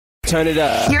turn it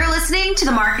up. You're listening to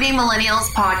the Marketing Millennials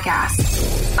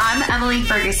podcast. I'm Emily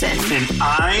Ferguson. And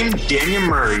I'm Daniel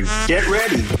Murray. Get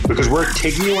ready, because we're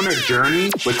taking you on a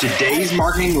journey with today's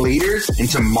marketing leaders and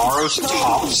tomorrow's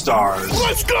top stars.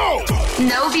 Let's go!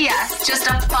 No BS, just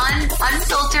a fun,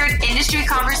 unfiltered industry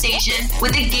conversation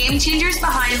with the game changers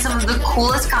behind some of the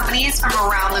coolest companies from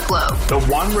around the globe. The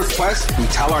one request we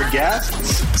tell our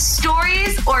guests: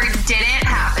 stories or didn't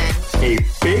happen. A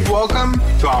big welcome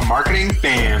to our marketing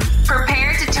fam.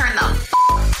 Prepare to turn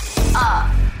the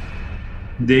up.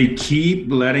 They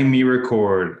keep letting me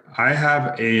record. I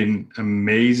have an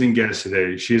amazing guest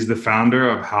today. She's the founder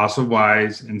of House of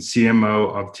Wise and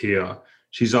CMO of Teal.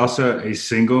 She's also a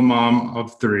single mom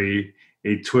of 3,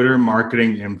 a Twitter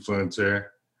marketing influencer.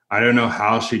 I don't know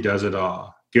how she does it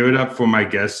all. Give it up for my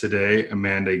guest today,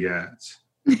 Amanda Goetz.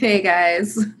 Hey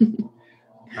guys.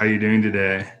 How are you doing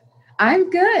today? I'm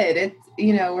good.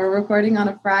 We're recording on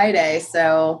a Friday,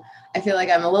 so I feel like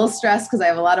I'm a little stressed because I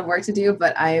have a lot of work to do,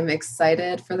 but I am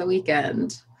excited for the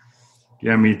weekend.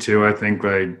 Yeah, me too. I think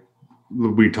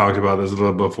we talked about this a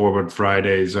little before, but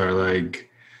Fridays are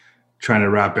like trying to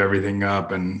wrap everything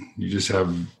up and you just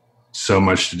have so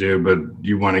much to do, but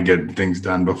you want to get things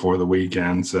done before the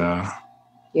weekend. So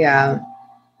yeah.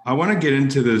 I want to get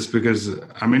into this because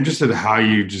I'm interested in how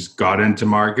you just got into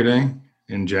marketing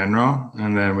in general,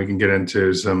 and then we can get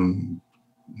into some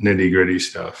nitty-gritty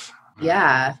stuff.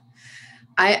 Yeah.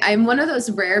 I'm one of those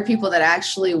rare people that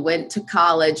actually went to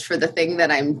college for the thing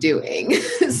that I'm doing.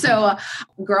 So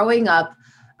growing up,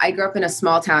 I grew up in a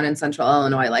small town in central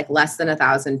Illinois, like less than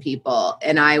 1,000 people.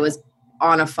 And I was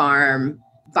on a farm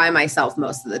by myself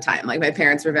most of the time. Like my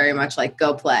parents were very much like,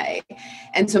 go play.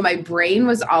 And so my brain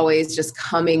was always just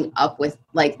coming up with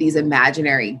like these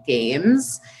imaginary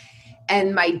games.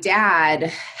 And my dad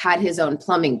had his own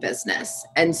plumbing business.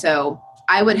 And so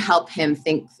I would help him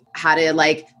think how to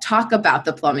like talk about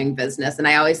the plumbing business. And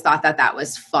I always thought that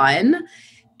was fun.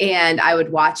 And I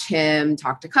would watch him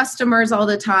talk to customers all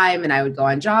the time, and I would go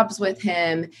on jobs with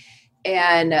him.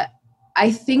 And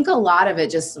I think a lot of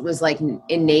it just was like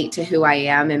innate to who I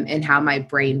am and how my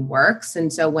brain works.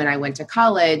 And so when I went to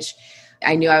college,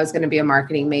 I knew I was going to be a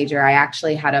marketing major. I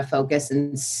actually had a focus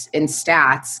in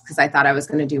stats because I thought I was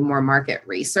going to do more market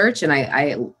research. And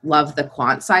I love the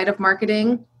quant side of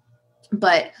marketing.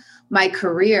 But my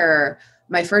career,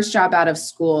 my first job out of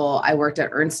school, I worked at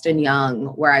Ernst & Young,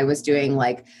 where I was doing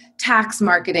like tax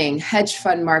marketing, hedge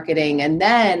fund marketing. And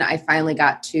then I finally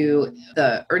got to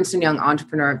the Ernst & Young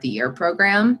Entrepreneur of the Year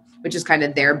program, which is kind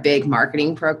of their big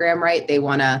marketing program, right? They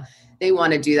want to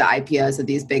do the IPOs of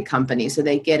these big companies. So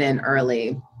they get in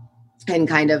early and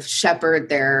kind of shepherd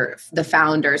the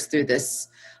founders through this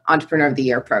Entrepreneur of the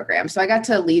Year program. So I got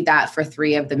to lead that for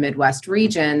 3 of the Midwest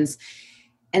regions.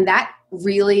 And that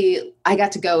really, I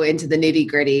got to go into the nitty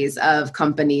gritties of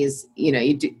companies.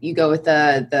 You go with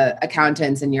the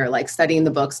accountants and you're like studying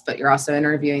the books, but you're also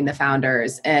interviewing the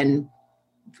founders, and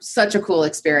such a cool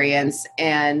experience.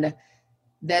 And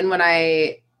then when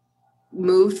I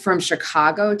moved from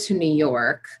Chicago to New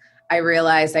York, I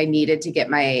realized I needed to get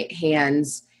my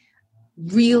hands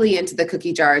really into the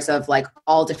cookie jars of like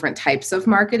all different types of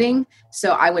marketing.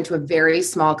 So I went to a very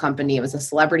small company. It was a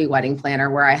celebrity wedding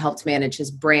planner where I helped manage his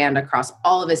brand across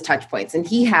all of his touch points. And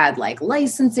he had like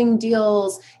licensing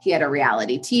deals. He had a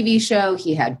reality TV show.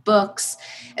 He had books.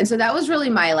 And so that was really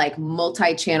my like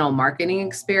multi-channel marketing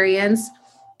experience.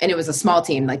 And it was a small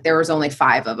team. Like there was only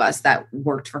 5 of us that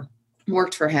worked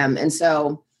for him. And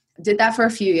so did that for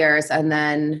a few years. And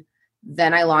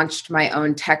then I launched my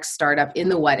own tech startup in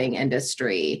the wedding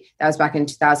industry. That was back in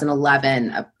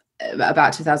 2011,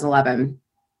 about 2011.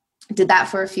 Did that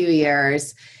for a few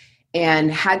years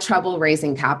and had trouble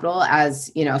raising capital.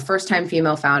 As, first-time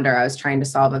female founder, I was trying to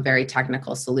solve a very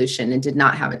technical solution and did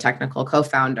not have a technical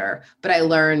co-founder. But I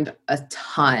learned a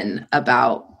ton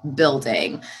about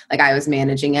building. Like I was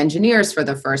managing engineers for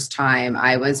the first time.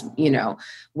 I was,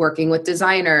 working with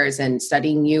designers and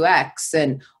studying UX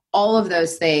and all of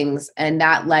those things. And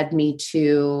that led me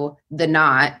to The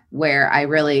Knot, where I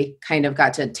really kind of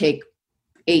got to take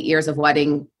 8 years of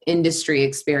wedding industry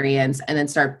experience and then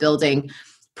start building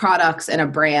products and a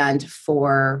brand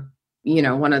for,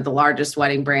 one of the largest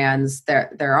wedding brands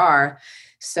there are.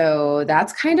 So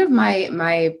that's kind of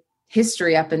my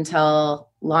history up until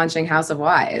launching House of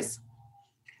Wise.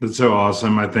 That's so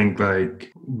awesome. I think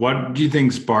what do you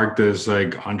think sparked this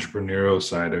entrepreneurial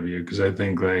side of you? Because I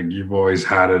think you've always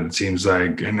had it seems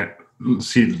like, and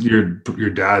your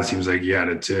dad seems like he had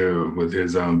it too with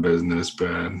his own business,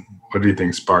 but what do you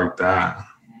think sparked that?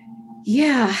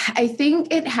 Yeah, I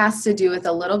think it has to do with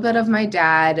a little bit of my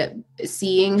dad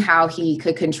seeing how he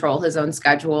could control his own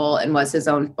schedule and was his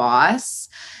own boss.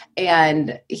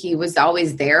 And he was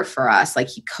always there for us. Like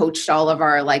he coached all of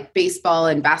our like baseball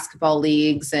and basketball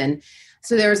leagues. And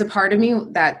so there was a part of me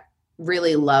that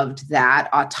really loved that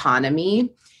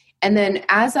autonomy. And then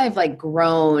as I've like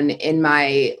grown in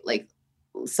my like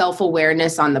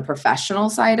self-awareness on the professional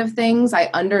side of things, I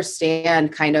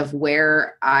understand kind of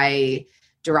where I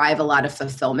derive a lot of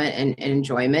fulfillment and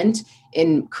enjoyment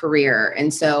in career.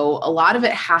 And so a lot of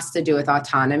it has to do with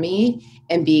autonomy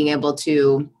and being able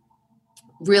to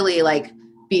really like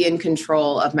be in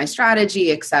control of my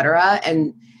strategy, et cetera.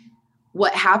 And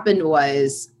what happened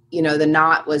was, the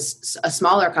Knot was a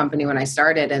smaller company when I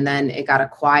started, and then it got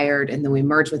acquired, and then we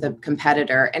merged with a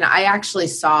competitor. And I actually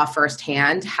saw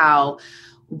firsthand how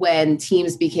when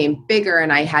teams became bigger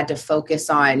and I had to focus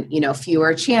on,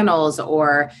 fewer channels,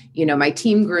 or, my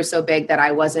team grew so big that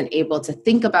I wasn't able to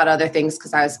think about other things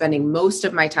because I was spending most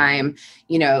of my time,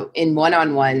 in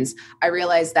one-on-ones, I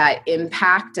realized that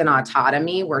impact and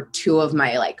autonomy were two of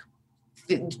my like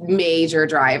major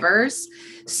drivers.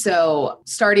 So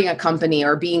starting a company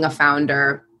or being a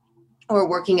founder or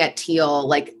working at Teal,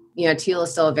 like, Teal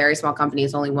is still a very small company.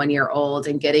 It's only 1 year old,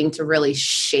 and getting to really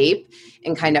shape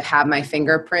and kind of have my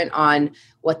fingerprint on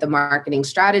what the marketing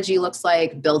strategy looks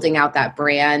like, building out that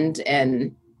brand.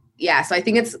 And yeah, so I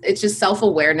think it's just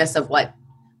self-awareness of what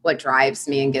drives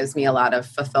me and gives me a lot of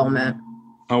fulfillment.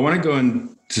 I want to go into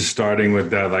starting with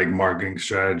that like marketing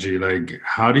strategy. Like,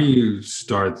 how do you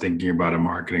start thinking about a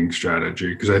marketing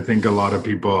strategy? Because I think a lot of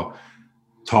people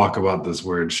talk about this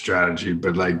word strategy,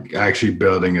 but like actually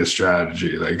building a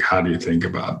strategy, like how do you think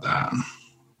about that?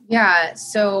 Yeah.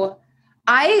 So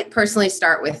I personally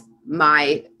start with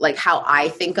my, like how I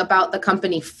think about the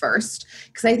company first,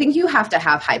 because I think you have to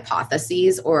have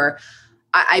hypotheses, or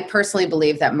I personally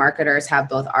believe that marketers have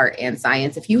both art and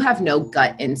science. If you have no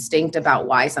gut instinct about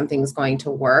why something's going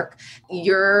to work,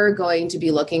 you're going to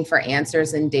be looking for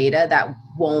answers and data that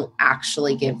won't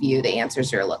actually give you the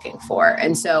answers you're looking for.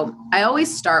 And so I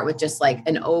always start with just like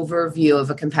an overview of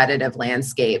a competitive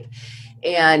landscape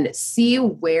and see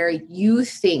where you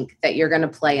think that you're going to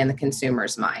play in the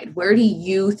consumer's mind. Where do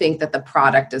you think that the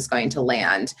product is going to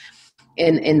land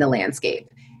in the landscape?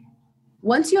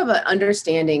 Once you have an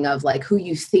understanding of like who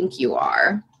you think you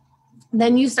are,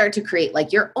 then you start to create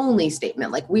like your only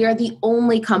statement, like we are the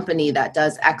only company that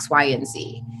does X, Y, and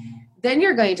Z. Then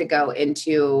you're going to go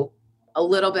into a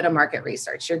little bit of market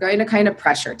research. You're going to kind of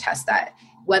pressure test that.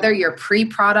 Whether you're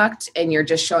pre-product and you're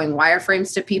just showing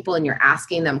wireframes to people and you're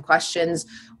asking them questions,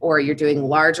 or you're doing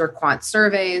larger quant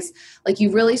surveys, like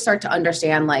you really start to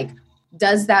understand, like,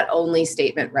 does that only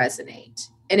statement resonate?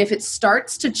 And if it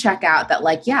starts to check out that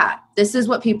like, yeah, this is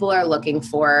what people are looking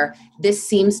for, this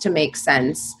seems to make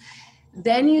sense,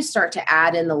 then you start to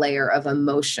add in the layer of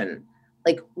emotion.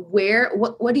 Like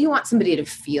what do you want somebody to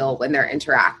feel when they're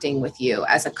interacting with you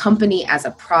as a company, as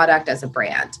a product, as a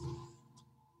brand?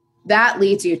 That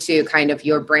leads you to kind of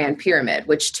your brand pyramid,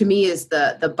 which to me is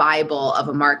the Bible of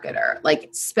a marketer. Like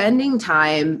spending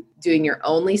time doing your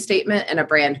only statement and a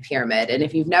brand pyramid. And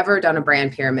if you've never done a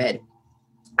brand pyramid,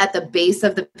 at the base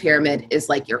of the pyramid is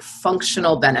like your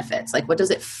functional benefits. Like what does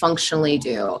it functionally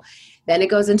do? Then it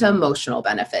goes into emotional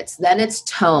benefits. Then it's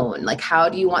tone. Like how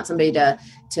do you want somebody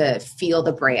to feel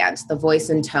the brand, the voice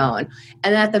and tone?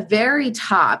 And at the very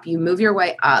top, you move your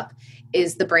way up,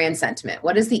 is the brand sentiment.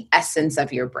 What is the essence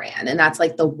of your brand? And that's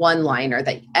like the one-liner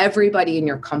that everybody in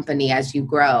your company, as you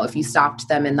grow, if you stopped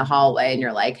them in the hallway and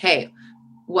you're like, hey,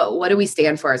 what do we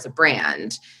stand for as a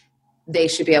brand? They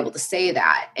should be able to say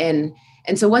that. And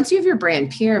so once you have your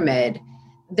brand pyramid,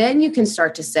 then you can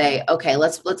start to say, okay,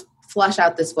 let's flush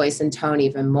out this voice and tone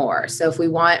even more. So if we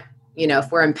want,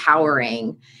 if we're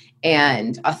empowering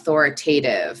and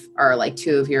authoritative are like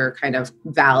two of your kind of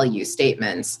value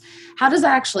statements, how does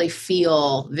that actually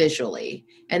feel visually?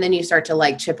 And then you start to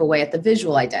like chip away at the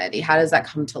visual identity. How does that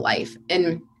come to life?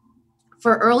 And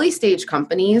for early stage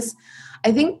companies,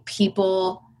 I think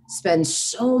people spend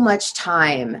so much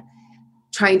time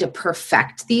trying to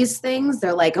perfect these things.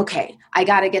 They're like, okay, I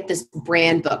got to get this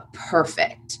brand book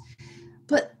perfect.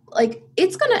 But like,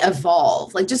 it's going to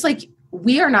evolve. Like, just like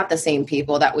we are not the same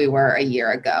people that we were a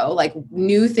year ago. Like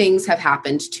new things have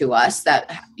happened to us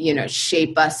that,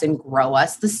 shape us and grow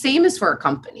us. The same is for a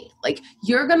company. Like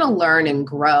you're going to learn and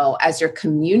grow as your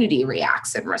community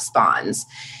reacts and responds.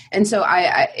 And so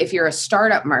if you're a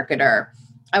startup marketer,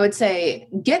 I would say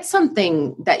get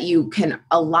something that you can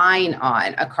align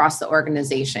on across the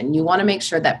organization. You want to make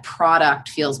sure that product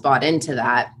feels bought into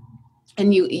that,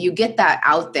 and you get that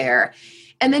out there.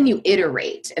 And then you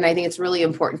iterate. And I think it's really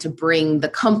important to bring the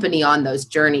company on those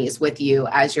journeys with you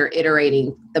as you're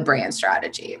iterating the brand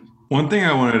strategy. One thing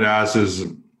I wanted to ask is,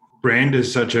 brand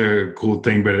is such a cool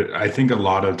thing, but I think a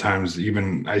lot of times,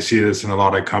 even I see this in a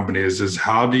lot of companies, is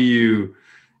how do you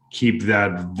keep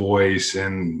that voice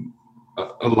and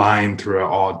align through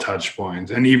all touch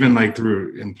points, and even like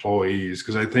through employees?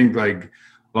 Because I think like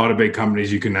a lot of big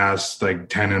companies, you can ask like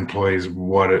 10 employees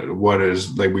what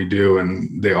is like we do,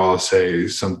 and they all say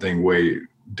something way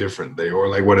differently, or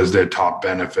like what is their top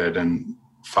benefit, and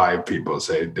 5 people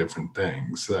say different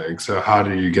things. Like, so how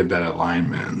do you get that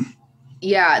alignment?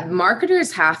 Yeah,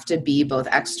 marketers have to be both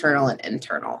external and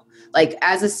internal. Like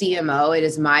as a CMO, it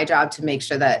is my job to make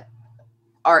sure that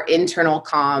our internal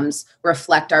comms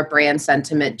reflect our brand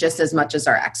sentiment just as much as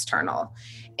our external.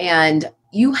 And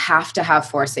you have to have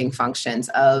forcing functions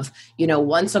of,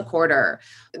 once a quarter.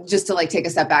 Just to like take a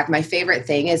step back, my favorite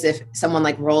thing is if someone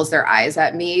like rolls their eyes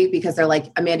at me because they're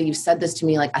like, Amanda, you've said this to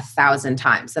me like 1,000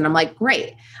 times. And I'm like,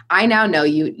 great, I now know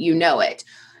you know it.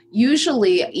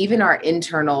 Usually even our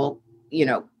internal,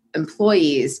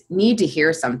 employees need to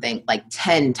hear something like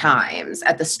 10 times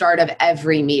at the start of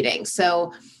every meeting.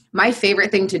 So my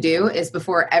favorite thing to do is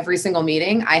before every single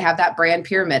meeting, I have that brand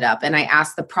pyramid up, and I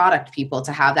ask the product people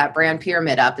to have that brand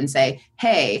pyramid up and say,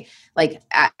 hey, like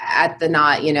at the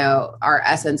Knot, our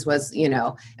essence was,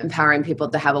 empowering people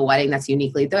to have a wedding that's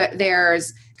uniquely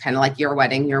theirs, kind of like your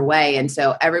wedding, your way. And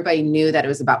so everybody knew that it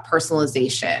was about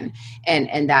personalization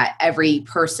and that every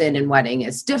person in wedding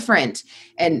is different.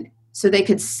 And so they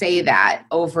could say that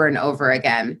over and over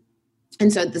again.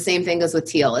 And so the same thing goes with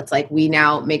Teal. It's like we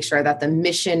now make sure that the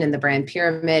mission and the brand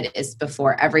pyramid is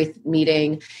before every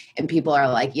meeting. And people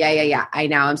are like, yeah.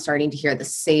 I'm starting to hear the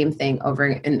same thing over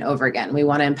and over again. We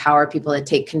want to empower people to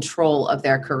take control of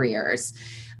their careers.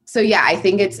 So yeah, I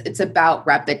think it's about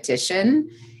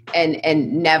repetition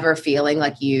and never feeling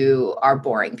like you are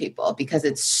boring people, because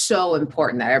it's so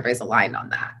important that everybody's aligned on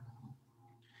that.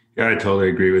 Yeah, I totally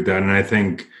agree with that. And I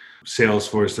think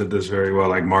Salesforce did this very well.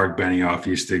 Like Mark Benioff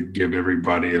used to give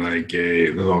everybody like a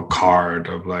little card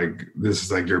of like, this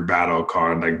is like your battle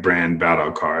card, like brand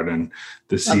battle card. And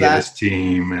the CS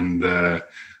team and the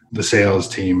sales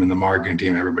team and the marketing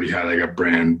team, everybody had like a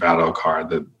brand battle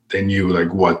card that they knew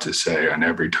like what to say on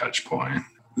every touch point.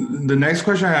 The next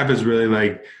question I have is really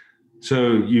like,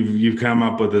 so you've come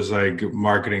up with this like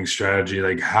marketing strategy.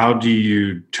 Like, how do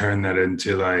you turn that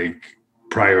into like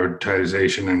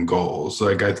prioritization and goals?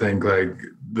 Like, I think like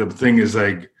the thing is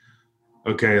like,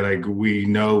 okay, like we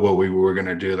know what we were going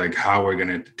to do, like how we're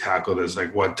going to tackle this,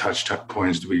 like what touch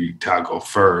points do we tackle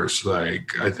first?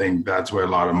 Like, I think that's where a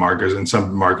lot of marketers, and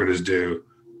some marketers do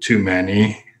too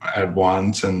many at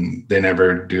once and they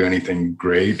never do anything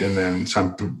great. And then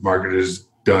some marketers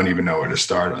don't even know where to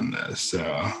start on this. So,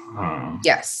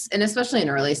 yes. And especially in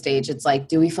early stage, it's like,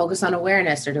 do we focus on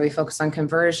awareness or do we focus on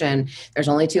conversion? There's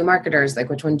only 2 marketers. Like,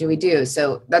 which one do we do?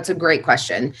 So that's a great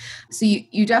question. So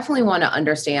you definitely want to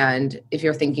understand, if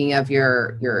you're thinking of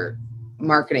your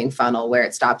marketing funnel, where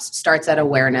it starts at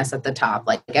awareness at the top.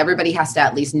 Like everybody has to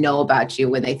at least know about you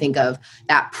when they think of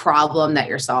that problem that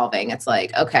you're solving. It's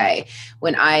like, okay,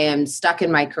 when I am stuck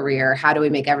in my career, how do we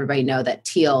make everybody know that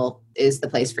Teal is the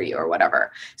place for you or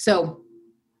whatever? So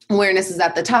awareness is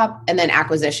at the top, and then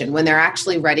acquisition, when they're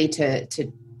actually ready to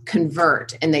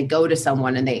convert and they go to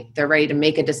someone and they're ready to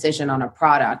make a decision on a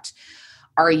product.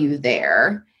 Are you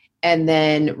there? And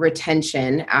then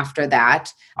retention after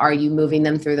that. Are you moving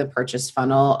them through the purchase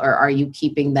funnel, or are you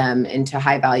keeping them into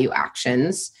high value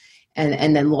actions?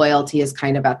 And then loyalty is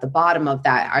kind of at the bottom of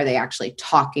that. Are they actually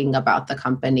talking about the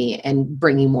company and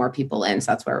bringing more people in?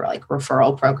 So that's where like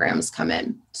referral programs come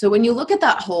in. So when you look at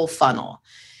that whole funnel,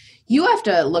 you have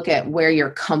to look at where your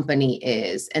company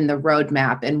is and the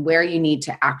roadmap and where you need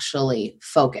to actually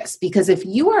focus. Because if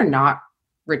you are not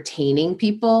retaining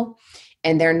people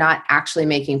and they're not actually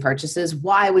making purchases,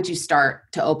 why would you start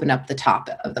to open up the top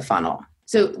of the funnel?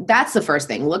 So that's the first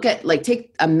thing. Look at, like,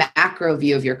 take a macro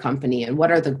view of your company and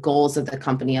what are the goals of the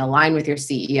company. Align with your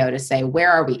CEO to say, where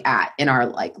are we at in our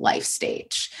like life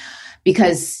stage?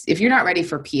 Because if you're not ready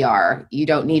for PR, you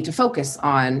don't need to focus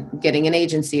on getting an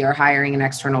agency or hiring an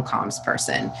external comms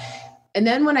person. And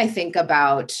then when I think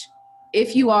about,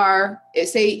 if you are,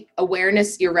 say,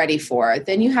 awareness you're ready for,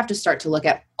 then you have to start to look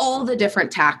at all the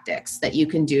different tactics that you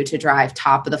can do to drive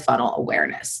top of the funnel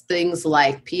awareness. Things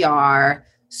like PR,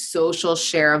 social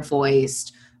share of voice,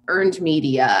 earned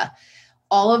media.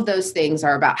 All of those things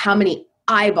are about how many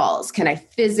eyeballs can I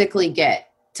physically get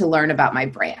to learn about my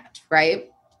brand, right?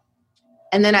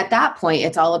 And then at that point,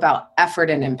 it's all about effort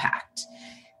and impact.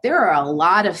 there are a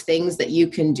lot of things that you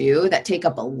can do that take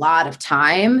up a lot of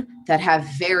time that have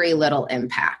very little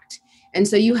impact. And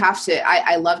so you have to,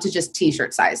 I love to just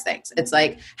t-shirt size things. It's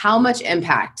like, how much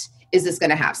impact is this going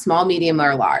to have? Small, medium,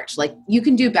 or large? Like you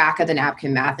can do back of the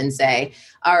napkin math and say,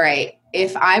 all right,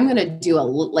 if I'm going to do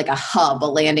a hub, a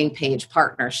landing page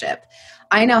partnership,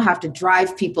 I now have to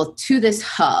drive people to this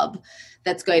hub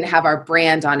that's going to have our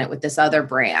brand on it with this other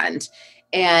brand.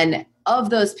 And of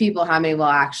those people, how many will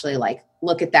actually like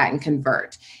look at that and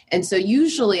convert? And so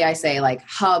usually I say like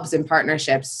hubs and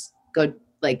partnerships go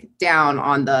like down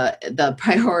on the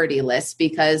priority list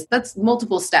because that's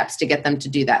multiple steps to get them to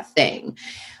do that thing.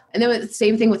 And then the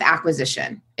same thing with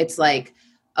acquisition. It's like,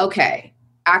 okay,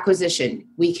 acquisition,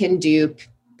 we can do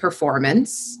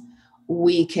performance,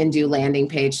 we can do landing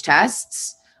page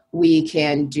tests, we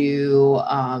can do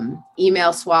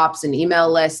email swaps and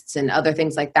email lists and other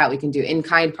things like that. We can do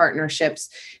in-kind partnerships.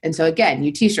 And so again,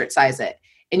 you t-shirt size it.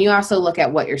 And you also look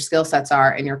at what your skill sets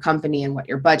are in your company and what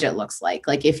your budget looks like.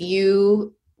 Like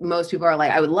most people are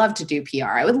like, I would love to do PR.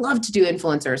 I would love to do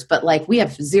influencers, but like we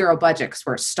have zero budget because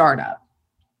we're a startup.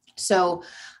 So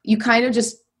you kind of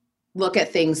just look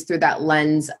at things through that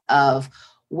lens of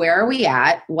where are we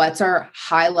at? What's our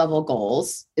high level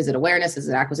goals? Is it awareness? Is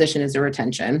it acquisition? Is it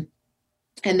retention?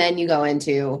 And then you go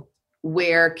into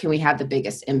where can we have the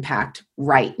biggest impact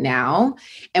right now?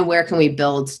 And where can we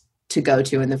build to go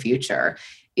to in the future?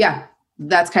 Yeah,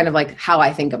 that's kind of like how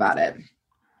I think about it.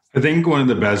 I think one of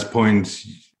the best points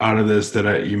out of this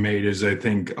that you made is I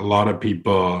think a lot of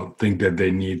people think that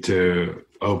they need to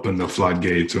open the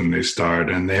floodgates when they start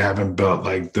and they haven't built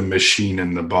like the machine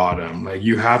in the bottom. Like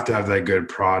you have to have that good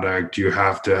product. You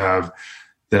have to have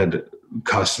that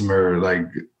customer like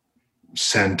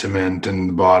sentiment in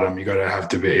the bottom. You got to have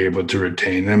to be able to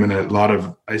retain them.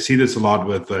 And I see this a lot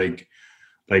with like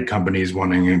companies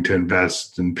wanting to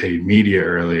invest in paid media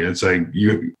early. It's like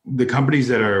the companies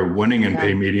that are winning in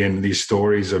paid media and these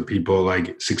stories of people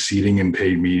like succeeding in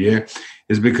paid media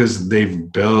is because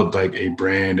they've built like a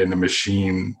brand and a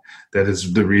machine that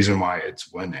is the reason why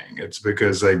it's winning. It's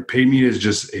because like paid media is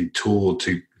just a tool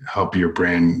to help your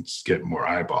brands get more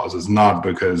eyeballs. It's not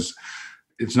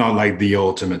like the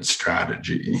ultimate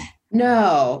strategy.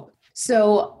 No.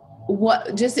 So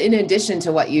just in addition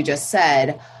to what you just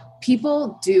said,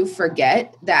 people do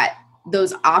forget that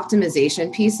those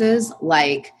optimization pieces,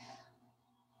 like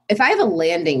if I have a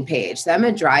landing page that I'm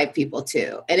going to drive people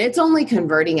to, and it's only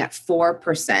converting at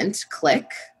 4%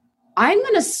 click, I'm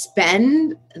going to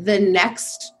spend the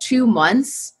next 2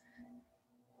 months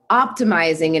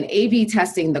optimizing and A/B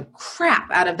testing the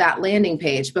crap out of that landing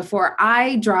page before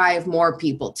I drive more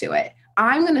people to it.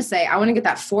 I'm going to say, I want to get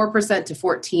that 4% to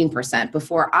 14%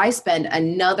 before I spend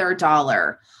another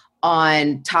dollar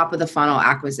on top of the funnel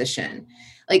acquisition.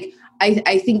 Like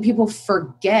I think people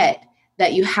forget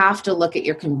that you have to look at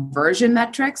your conversion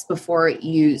metrics before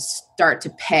you start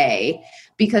to pay,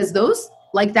 because those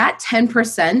like that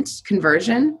 10%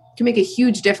 conversion can make a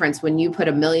huge difference when you put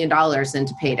 $1 million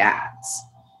into paid ads.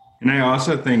 And I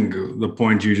also think the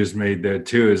point you just made there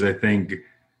too is I think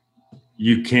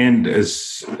you can't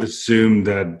assume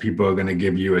that people are going to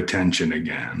give you attention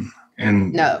again.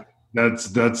 And no.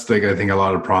 That's like I think a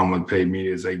lot of problem with paid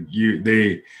media is like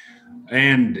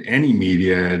and any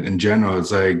media in general,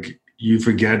 it's like you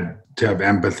forget to have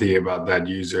empathy about that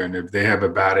user, and if they have a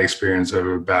bad experience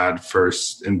or a bad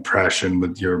first impression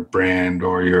with your brand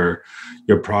or your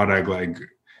product, like,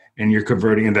 and you're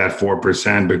converting at that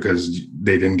 4% because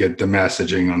they didn't get the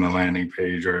messaging on the landing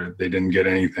page or they didn't get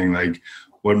anything, like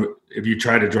if you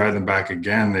try to drive them back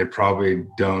again, they probably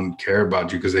don't care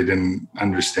about you because they didn't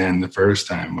understand the first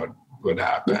time what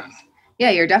happened. Yeah,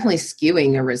 you're definitely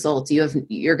skewing your results.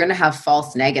 You're going to have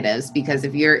false negatives because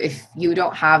if you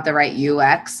don't have the right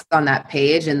UX on that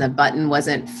page and the button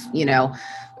wasn't,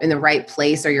 in the right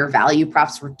place, or your value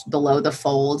props were below the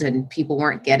fold and people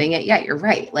weren't getting it. Yeah, you're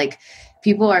right. Like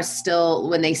people are still,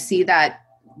 when they see that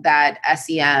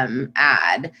SEM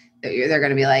ad, they're going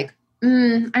to be like,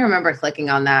 I remember clicking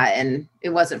on that and it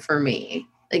wasn't for me.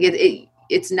 Like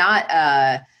it's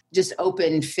not just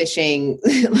open fishing.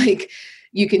 Like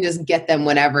you can just get them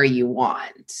whenever you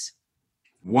want.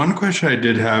 One question I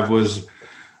did have was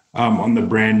on the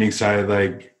branding side,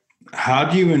 like how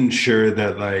do you ensure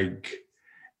that like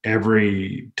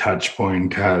every touch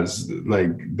point has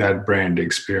like that brand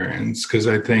experience? Because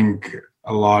I think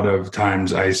a lot of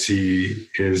times I see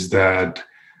is that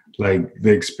like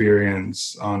the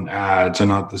experience on ads are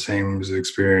not the same as the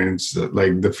experience that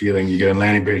like the feeling you get on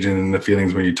landing page, and then the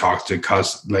feelings when you talk to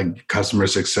customer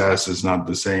success is not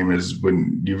the same as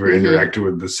when you've interacted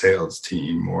with the sales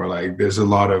team, or like there's a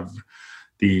lot of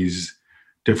these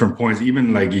different points,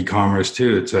 even like e-commerce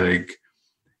too. It's like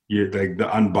like the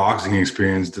unboxing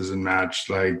experience doesn't match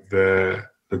like the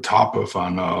top of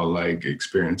funnel like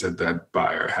experience that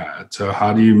buyer had. So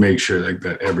how do you make sure like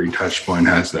that every touch point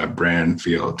has that brand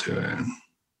feel to it?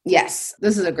 Yes,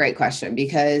 this is a great question,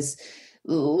 because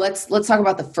let's talk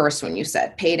about the first one you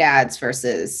said, paid ads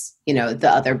versus,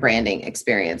 the other branding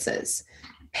experiences.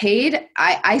 Paid,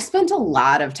 I spent a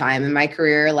lot of time in my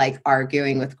career like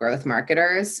arguing with growth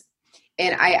marketers,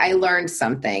 and I learned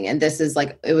something, and this is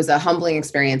like, it was a humbling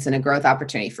experience and a growth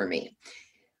opportunity for me.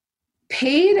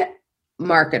 Paid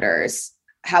marketers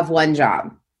have one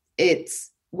job.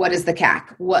 It's, what is the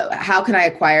CAC? How can I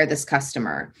acquire this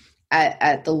customer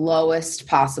at the lowest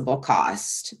possible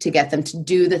cost to get them to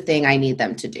do the thing I need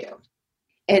them to do?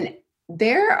 And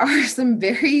there are some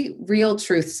very real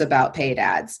truths about paid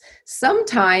ads.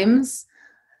 Sometimes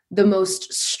the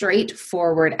most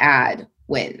straightforward ad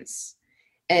wins.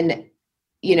 And,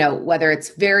 whether it's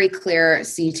very clear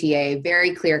CTA,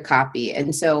 very clear copy.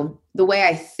 And so the way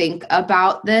I think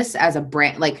about this as a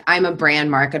brand, like I'm a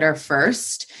brand marketer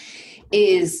first,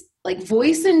 is like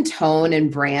voice and tone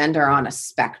and brand are on a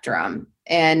spectrum.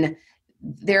 And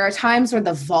there are times where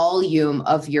the volume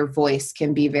of your voice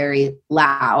can be very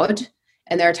loud.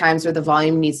 And there are times where the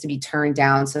volume needs to be turned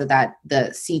down so that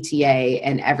the CTA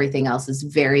and everything else is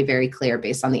very, very clear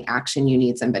based on the action you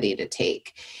need somebody to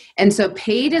take. And so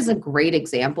paid is a great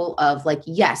example of like,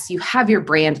 yes, you have your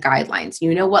brand guidelines.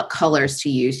 You know what colors to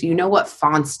use. You know what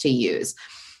fonts to use.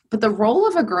 But the role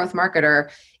of a growth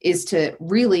marketer is to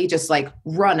really just like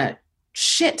run a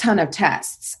shit ton of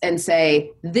tests and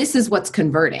say, this is what's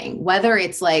converting, whether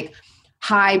it's like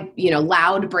high,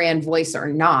 loud brand voice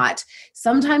or not.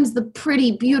 Sometimes the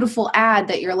pretty beautiful ad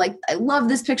that you're like, I love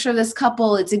this picture of this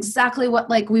couple. It's exactly what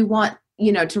like we want,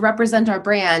 to represent our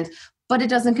brand, but it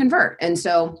doesn't convert. And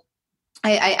so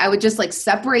I would just like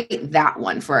separate that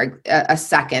one for a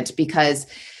second, because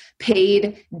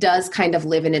paid does kind of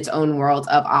live in its own world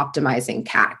of optimizing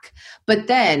CAC. But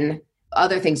then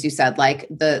other things you said, like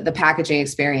the packaging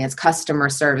experience, customer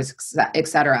service, et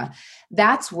cetera,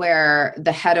 that's where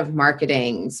the head of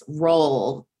marketing's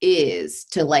role is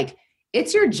to like,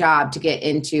 it's your job to get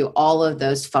into all of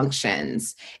those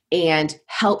functions and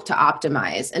help to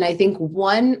optimize. And I think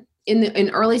in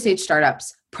early stage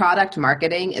startups, product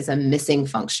marketing is a missing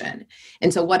function.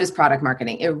 And so what is product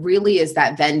marketing? It really is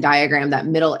that Venn diagram, that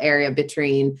middle area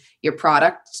between your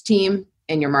product team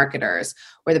and your marketers,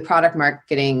 where the product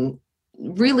marketing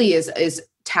really is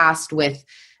tasked with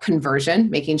conversion,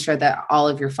 making sure that all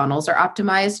of your funnels are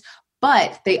optimized.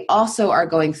 But they also are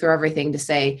going through everything to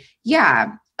say,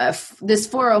 this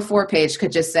 404 page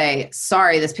could just say,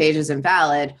 sorry, this page is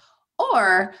invalid,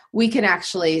 or we can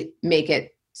actually make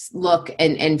it look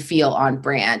and feel on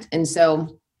brand. And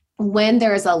so when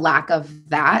there's a lack of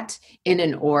that in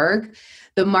an org,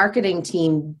 the marketing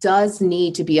team does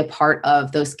need to be a part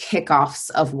of those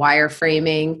kickoffs of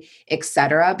wireframing, et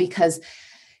cetera, because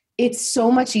it's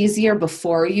so much easier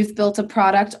before you've built a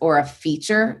product or a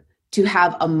feature to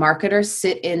have a marketer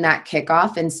sit in that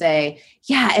kickoff and say,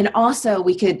 yeah, and also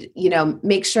we could,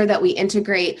 make sure that we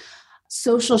integrate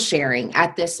social sharing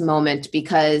at this moment,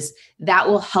 because that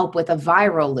will help with a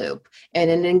viral loop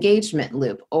and an engagement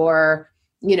loop, or,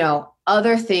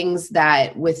 other things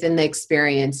that within the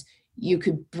experience you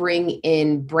could bring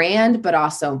in brand, but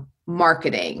also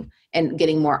marketing and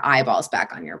getting more eyeballs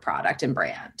back on your product and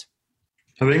brand.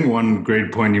 I think one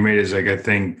great point you made is like, I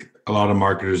think a lot of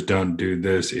marketers don't do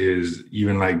this, is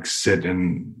even like sit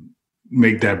and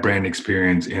make that brand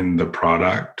experience in the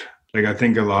product. Like, I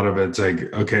think a lot of it's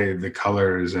like, okay, the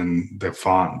colors and the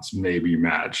fonts maybe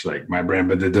match like my brand,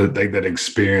 but like that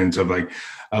experience of like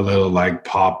a little like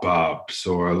pop-ups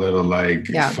or a little like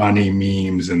funny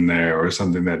memes in there or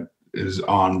something that is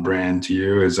on brand to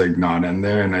you is like not in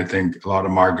there. And I think a lot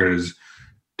of marketers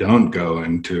don't go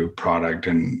into product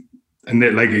and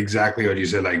they like exactly what you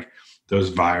said, like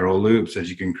those viral loops that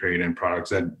you can create in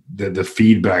products, that the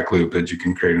feedback loop that you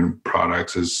can create in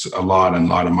products is a lot of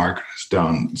marketers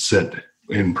don't sit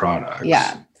in products.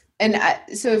 Yeah. And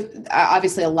so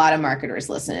obviously a lot of marketers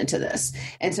listening to this.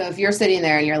 And so if you're sitting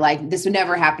there and you're like, this would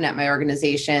never happen at my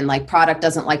organization, like product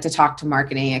doesn't like to talk to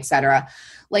marketing, et cetera,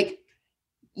 like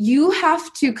you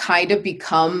have to kind of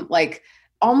become like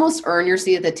almost earn your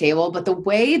seat at the table. But the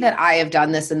way that I have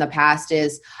done this in the past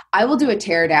is I will do a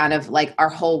teardown of like our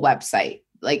whole website.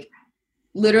 Like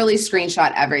literally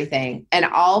screenshot everything and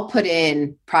I'll put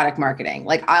in product marketing.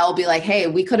 Like I'll be like, hey,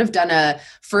 we could have done a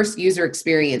first user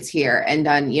experience here and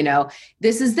done,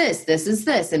 this is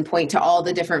this, and point to all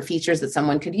the different features that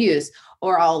someone could use.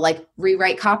 Or I'll like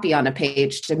rewrite copy on a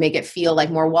page to make it feel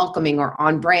like more welcoming or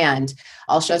on brand.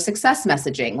 I'll show success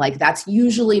messaging. Like that's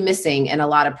usually missing in a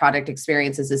lot of product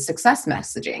experiences is success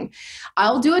messaging.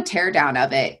 I'll do a teardown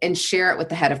of it and share it with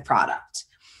the head of product.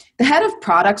 The head of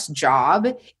product's job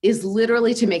is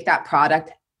literally to make that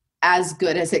product as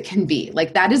good as it can be.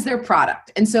 Like that is their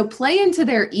product. And so play into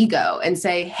their ego and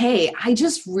say, hey, I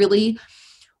just really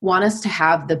want us to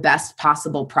have the best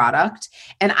possible product.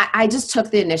 And I just took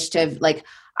the initiative. Like,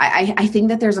 I think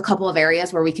that there's a couple of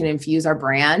areas where we can infuse our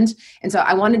brand. And so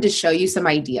I wanted to show you some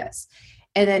ideas.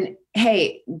 And then,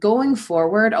 hey, going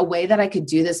forward, a way that I could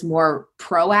do this more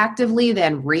proactively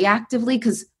than reactively,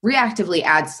 because reactively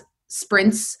adds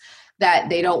sprints that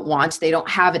they don't want. They don't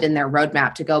have it in their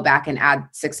roadmap to go back and add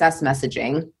success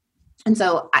messaging. And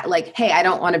so hey, I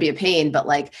don't want to be a pain, but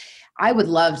like, I would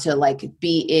love to like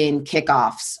be in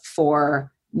kickoffs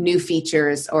for new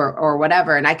features or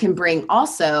whatever. And I can bring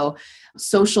also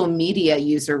social media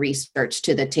user research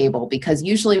to the table, because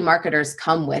usually marketers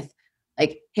come with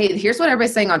like, hey, here's what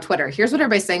everybody's saying on Twitter. Here's what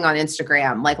everybody's saying on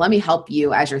Instagram. Like, let me help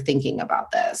you as you're thinking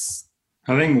about this.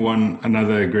 I think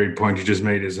another great point you just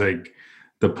made is like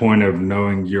the point of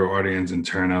knowing your audience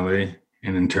internally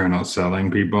and internal selling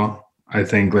people. I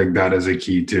think like that is a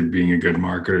key to being a good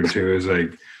marketer too, is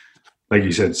like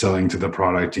you said, selling to the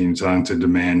product team, selling to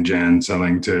demand gen,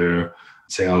 selling to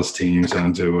sales team,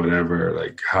 selling to whatever.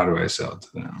 Like, how do I sell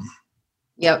to them?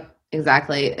 Yep,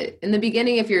 exactly. In the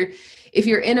beginning, if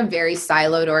you're in a very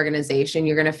siloed organization,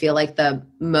 you're going to feel like the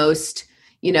most,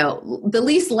 the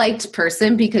least liked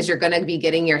person, because you're going to be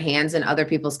getting your hands in other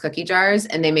people's cookie jars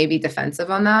and they may be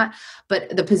defensive on that.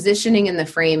 But the positioning and the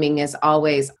framing is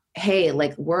always, hey,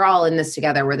 like we're all in this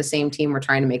together. We're the same team. We're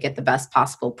trying to make it the best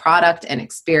possible product and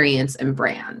experience and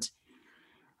brand.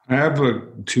 I have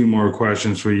two more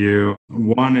questions for you.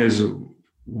 One is,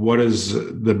 what is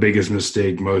the biggest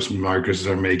mistake most marketers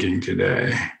are making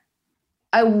today?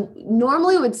 I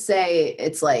normally would say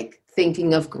it's like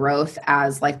thinking of growth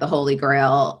as like the holy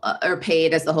grail, or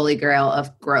paid as the holy grail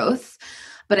of growth.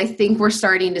 But I think we're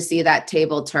starting to see that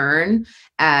table turn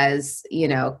as,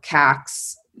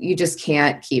 CACs. You just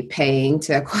can't keep paying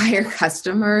to acquire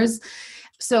customers.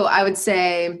 So I would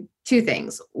say two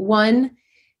things. One,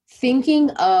 thinking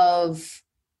of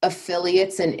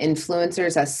affiliates and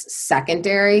influencers as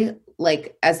secondary,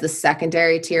 like as the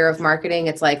secondary tier of marketing.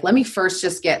 It's like, let me first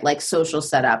just get like social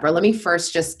set up, or let me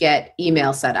first just get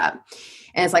email set up.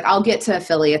 And it's like, I'll get to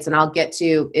affiliates and I'll get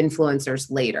to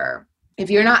influencers later. If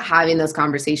you're not having those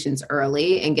conversations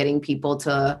early and getting people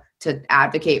to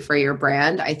advocate for your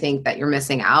brand, I think that you're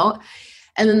missing out.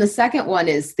 And then the second one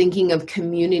is thinking of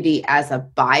community as a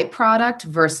byproduct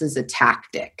versus a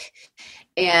tactic.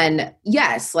 And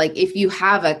yes, like if you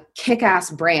have a kick-ass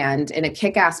brand and a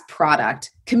kick-ass product,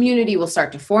 community will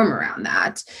start to form around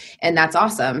that. And that's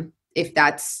awesome if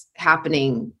that's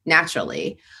happening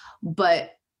naturally.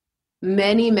 But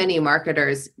many, many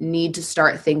marketers need to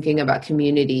start thinking about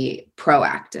community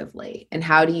proactively. And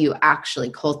how do you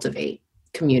actually cultivate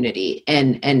community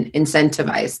and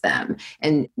incentivize them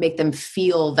and make them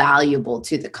feel valuable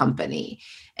to the company?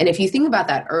 And if you think about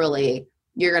that early,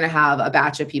 you're going to have a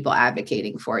batch of people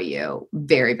advocating for you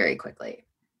very, very quickly.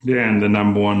 Yeah, and the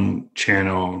number one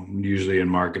channel usually in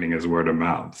marketing is word of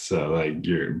mouth. So like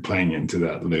you're playing into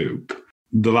that loop.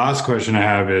 The last question I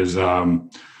have is,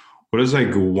 what is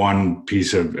like one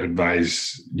piece of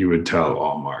advice you would tell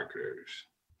all marketers?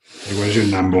 Like, what is your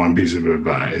number one piece of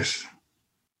advice?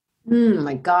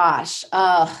 My gosh.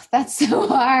 Oh, that's so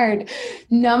hard.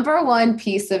 Number one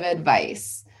piece of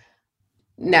advice,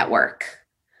 network.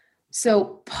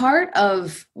 So part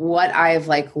of what I've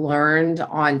like learned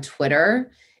on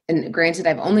Twitter, and granted,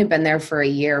 I've only been there for a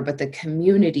year, but the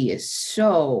community is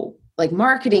so like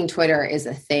marketing Twitter is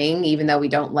a thing, even though we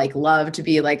don't like love to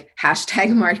be like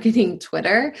hashtag marketing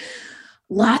Twitter.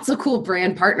 Lots of cool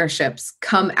brand partnerships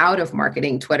come out of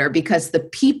marketing Twitter because the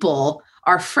people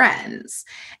are friends.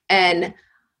 And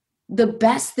the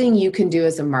best thing you can do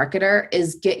as a marketer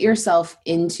is get yourself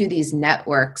into these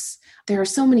networks. There are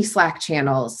so many Slack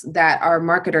channels that are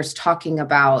marketers talking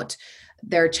about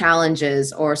their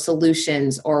challenges or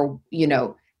solutions, or,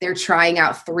 they're trying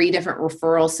out 3 different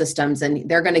referral systems and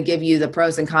they're going to give you the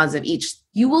pros and cons of each.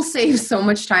 You will save so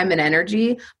much time and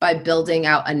energy by building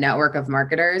out a network of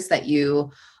marketers that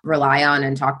you rely on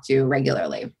and talk to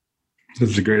regularly.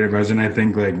 That's a great advice. And I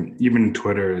think like even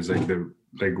Twitter is like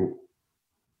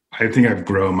I think I've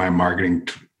grown my marketing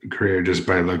career just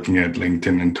by looking at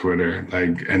LinkedIn and Twitter,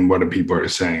 like, and what the people are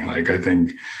saying. Like, I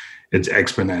think it's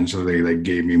exponentially like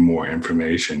gave me more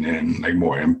information and like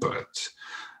more inputs.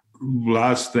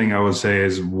 Last thing I would say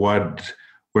is where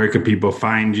could people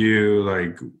find you?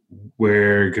 Like,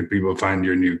 where could people find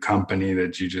your new company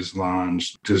that you just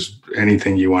launched? Just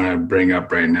anything you want to bring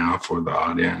up right now for the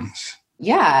audience.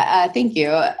 Yeah, thank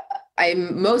you.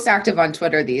 I'm most active on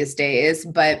Twitter these days,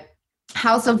 but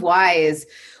House of Wise,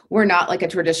 we're not like a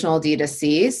traditional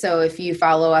D2C. So if you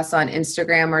follow us on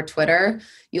Instagram or Twitter,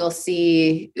 you'll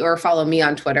see, or follow me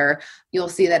on Twitter, you'll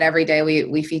see that every day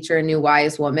we feature a new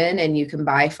wise woman and you can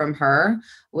buy from her.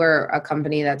 We're a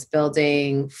company that's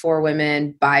building for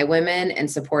women, by women,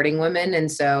 and supporting women. And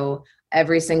so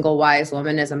every single wise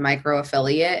woman is a micro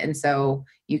affiliate. And so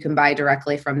you can buy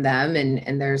directly from them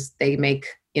and they make,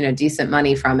 decent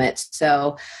money from it.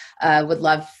 So would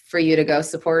love for you to go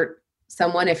support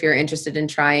someone if you're interested in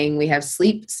trying. We have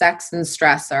sleep, sex, and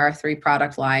stress are our 3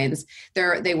 product lines.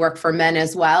 They work for men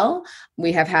as well.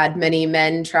 We have had many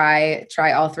men try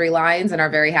all 3 lines and are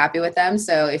very happy with them.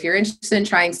 So if you're interested in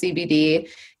trying CBD,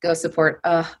 go support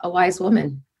a wise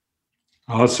woman.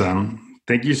 Awesome.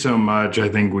 Thank you so much. I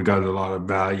think we got a lot of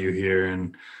value here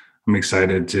and I'm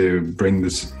excited to bring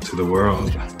this to the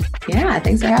world. Yeah,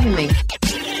 thanks for having me.